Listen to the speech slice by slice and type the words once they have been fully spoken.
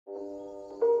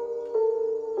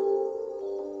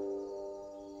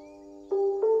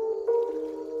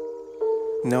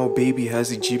Now baby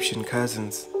has Egyptian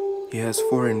cousins. He has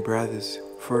foreign brothers,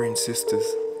 foreign sisters.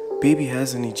 Baby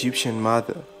has an Egyptian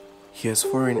mother. He has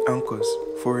foreign uncles,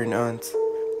 foreign aunts.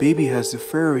 Baby has the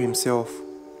Pharaoh himself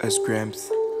as Gramps.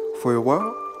 For a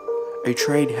while, I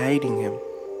tried hiding him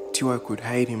till I could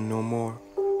hide him no more.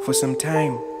 For some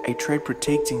time, I tried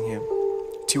protecting him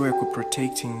till I could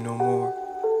protect him no more.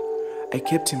 I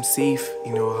kept him safe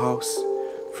in our house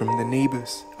from the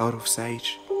neighbors out of sight.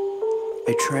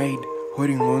 I tried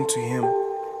holding on to him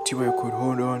till I could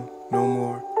hold on no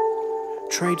more.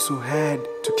 Tried so hard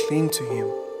to cling to him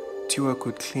till I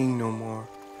could cling no more.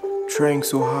 Trying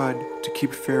so hard to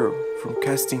keep Pharaoh from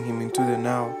casting him into the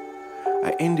Nile.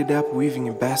 I ended up weaving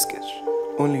a basket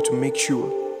only to make sure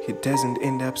he doesn't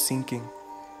end up sinking.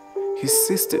 His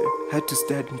sister had to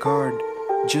stand guard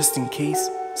just in case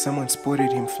someone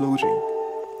spotted him floating.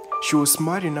 She was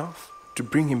smart enough to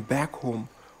bring him back home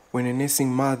when a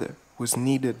nursing mother was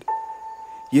needed.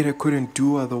 Yet I couldn't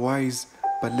do otherwise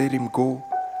but let him go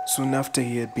soon after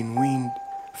he had been weaned.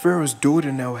 Pharaoh's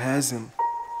daughter now has him.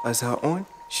 As her own,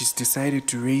 she's decided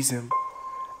to raise him.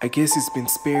 I guess he's been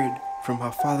spared from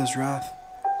her father's wrath.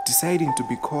 Deciding to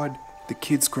be called the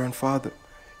kid's grandfather,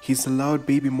 he's allowed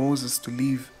baby Moses to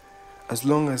live as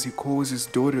long as he calls his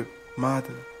daughter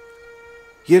mother.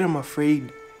 Yet I'm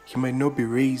afraid he might not be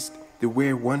raised the way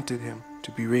I wanted him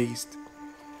to be raised.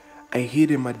 I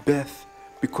hid him at birth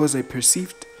because I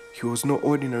perceived he was no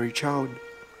ordinary child.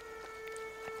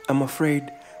 I'm afraid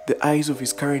the eyes of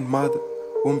his current mother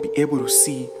won't be able to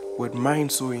see what mine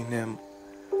saw in him.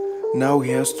 Now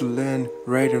he has to learn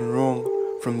right and wrong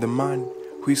from the man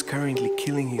who is currently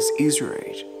killing his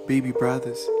Israelite baby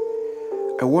brothers.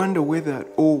 I wonder whether at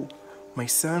all my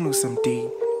son will someday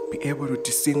be able to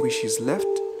distinguish his left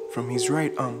from his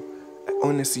right arm. I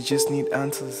honestly just need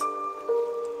answers.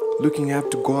 Looking up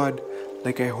to God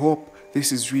like I hope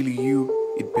this is really you,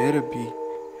 it better be.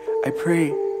 I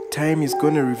pray time is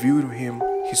gonna reveal to him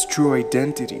his true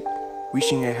identity,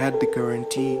 wishing I had the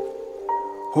guarantee.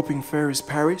 Hoping Pharaoh's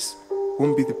Paris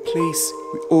won't be the place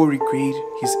we all regret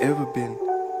he's ever been.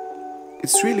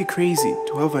 It's really crazy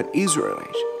to have an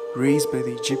Israelite raised by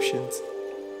the Egyptians.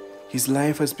 His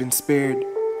life has been spared,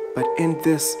 but ain't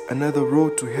this another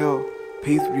road to hell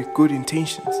paved with good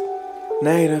intentions?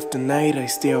 Night after night I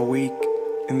stay awake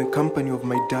in the company of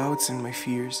my doubts and my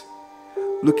fears,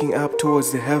 looking up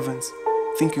towards the heavens,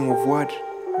 thinking of what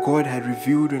God had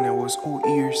revealed when I was all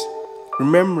ears,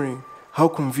 remembering how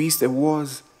convinced I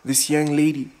was this young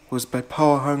lady was but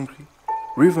power hungry.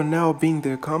 River now being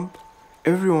their camp,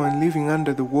 everyone living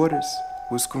under the waters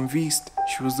was convinced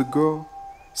she was the girl,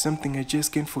 something I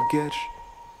just can't forget.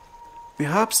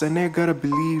 Perhaps I never gotta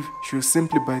believe she was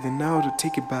simply by the Nile to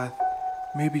take a bath.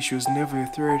 Maybe she was never a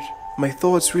threat. My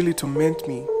thoughts really torment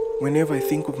me whenever I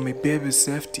think of my baby's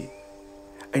safety.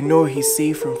 I know he's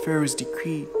safe from Pharaoh's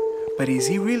decree, but is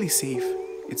he really safe?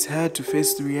 It's hard to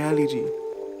face the reality.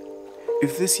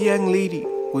 If this young lady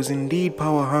was indeed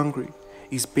power hungry,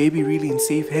 is baby really in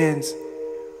safe hands?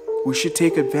 Will she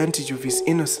take advantage of his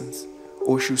innocence,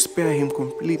 or should spare him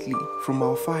completely from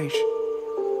our fight?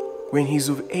 When he's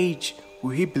of age,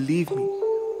 will he believe me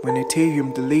when I tell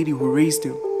him the lady who raised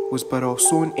him was but our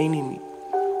sworn enemy?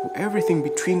 Will everything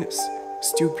between us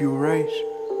still be alright?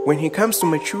 When he comes to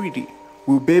maturity,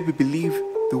 will baby believe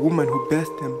the woman who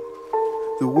birthed him?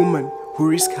 The woman who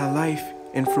risked her life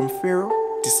and from Pharaoh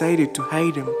decided to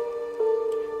hide him,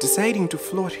 deciding to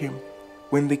float him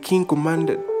when the king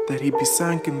commanded that he be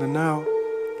sunk in the Nile?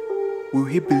 Will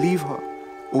he believe her,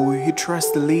 or will he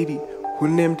trust the lady who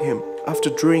named him after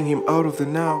drawing him out of the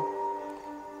Nile,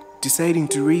 deciding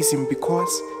to raise him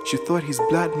because she thought his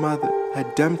blood mother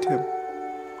had dumped him?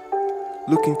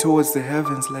 Looking towards the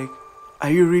heavens like,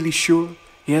 are you really sure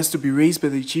he has to be raised by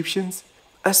the Egyptians?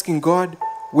 Asking God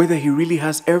whether he really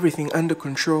has everything under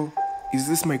control. Is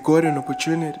this my golden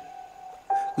opportunity?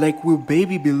 Like, will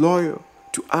baby be loyal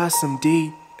to us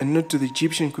someday and not to the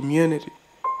Egyptian community?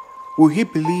 Will he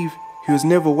believe he was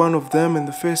never one of them in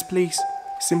the first place?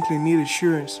 Simply need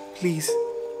assurance, please.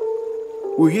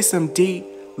 Will he someday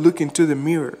look into the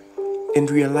mirror and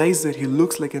realize that he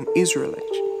looks like an Israelite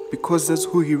because that's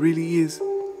who he really is?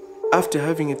 After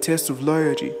having a test of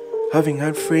loyalty, having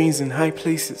had friends in high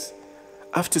places,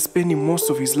 after spending most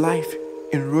of his life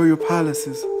in royal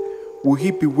palaces, will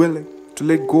he be willing to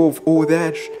let go of all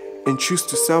that and choose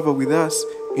to suffer with us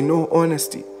in all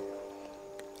honesty?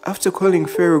 After calling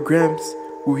Pharaoh Gramps,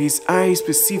 will his eyes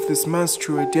perceive this man's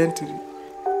true identity?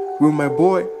 Will my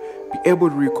boy be able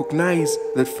to recognize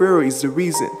that Pharaoh is the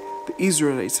reason the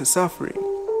Israelites are suffering?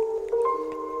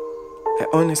 I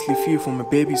honestly fear for my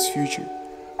baby's future.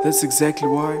 That's exactly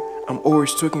why I'm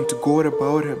always talking to God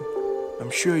about him. I'm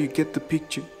sure you get the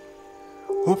picture.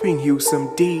 Hoping he will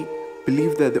someday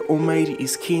believe that the Almighty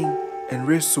is king and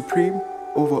rests supreme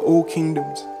over all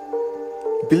kingdoms.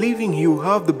 Believing he will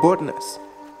have the boldness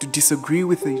to disagree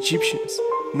with the Egyptians,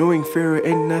 knowing Pharaoh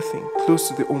ain't nothing close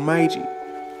to the Almighty.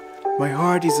 My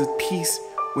heart is at peace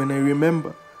when I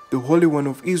remember the Holy One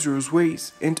of Israel's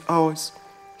ways and ours.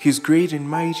 He's great and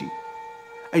mighty.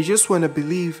 I just want to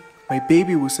believe my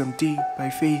baby will someday,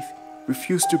 by faith,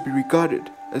 refuse to be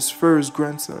regarded as Pharaoh's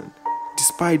grandson,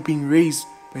 despite being raised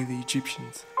by the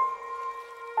Egyptians.